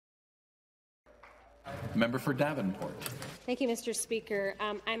The member for Davenport. Thank you, Mr. Speaker.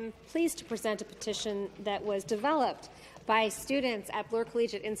 I'm pleased to present a petition that was developed by students at Bloor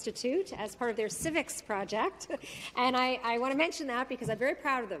Collegiate Institute as part of their civics project. And I want to mention that because I'm very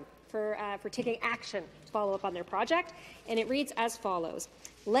proud of them for taking action to follow up on their project. And it reads as follows.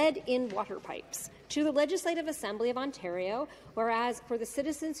 Lead in water pipes. To the Legislative Assembly of Ontario, whereas for the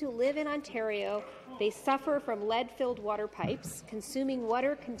citizens who live in Ontario, they suffer from lead-filled water pipes. Consuming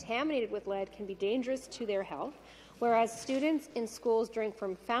water contaminated with lead can be dangerous to their health, whereas students in schools drink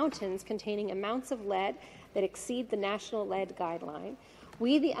from fountains containing amounts of lead that exceed the National Lead Guideline.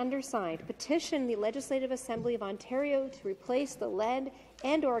 We, the undersigned, petition the Legislative Assembly of Ontario to replace the lead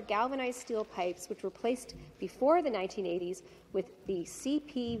and/or galvanized steel pipes which were placed before the 1980s with the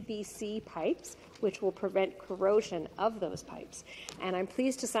CPVC pipes, which will prevent corrosion of those pipes. And I'm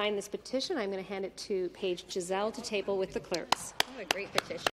pleased to sign this petition. I'm going to hand it to Paige Giselle to table with the clerks. What a great petition.